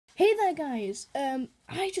yeah, guys,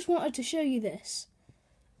 I just wanted to show you this.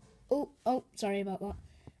 Oh, sorry about that.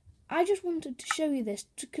 I just wanted to show you this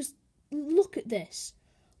because look at this.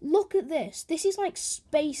 Look at this. This is like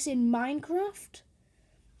space in Minecraft.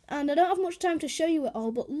 And I don't have much time to show you it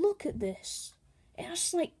all, but look at this. It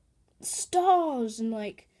has like stars and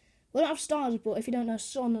like, well, not stars, but if you don't know,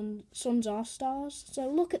 suns are stars. So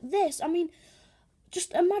look at this. I mean,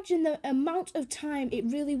 just imagine the amount of time it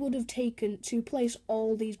really would have taken to place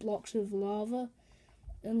all these blocks of lava.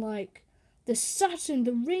 And like the Saturn,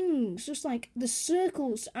 the rings, just like the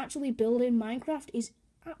circles to actually build in Minecraft is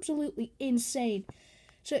absolutely insane.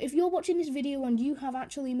 So if you're watching this video and you have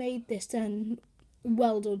actually made this, then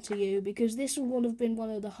well done to you, because this would have been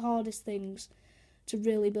one of the hardest things to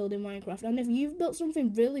really build in Minecraft. And if you've built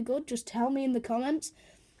something really good, just tell me in the comments.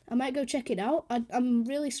 I might go check it out. I'm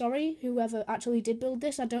really sorry, whoever actually did build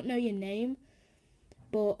this. I don't know your name.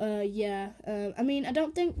 But, yeah. I mean, I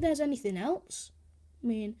don't think there's anything else. I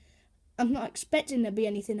mean, I'm not expecting there to be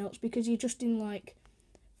anything else because you're just in, like,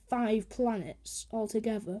 5 planets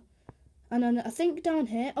altogether. And then I think down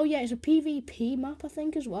here... Oh, yeah, it's a PvP map, I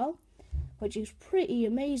think, as well. Which is pretty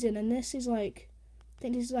amazing. And this is, like... I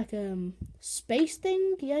think this is, like, a space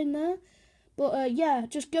thing, yeah, in there. But, yeah,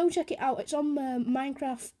 just go check it out. It's on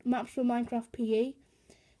Minecraft, Maps for Minecraft PE.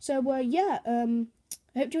 So, yeah, I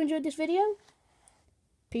hope you enjoyed this video.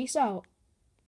 Peace out.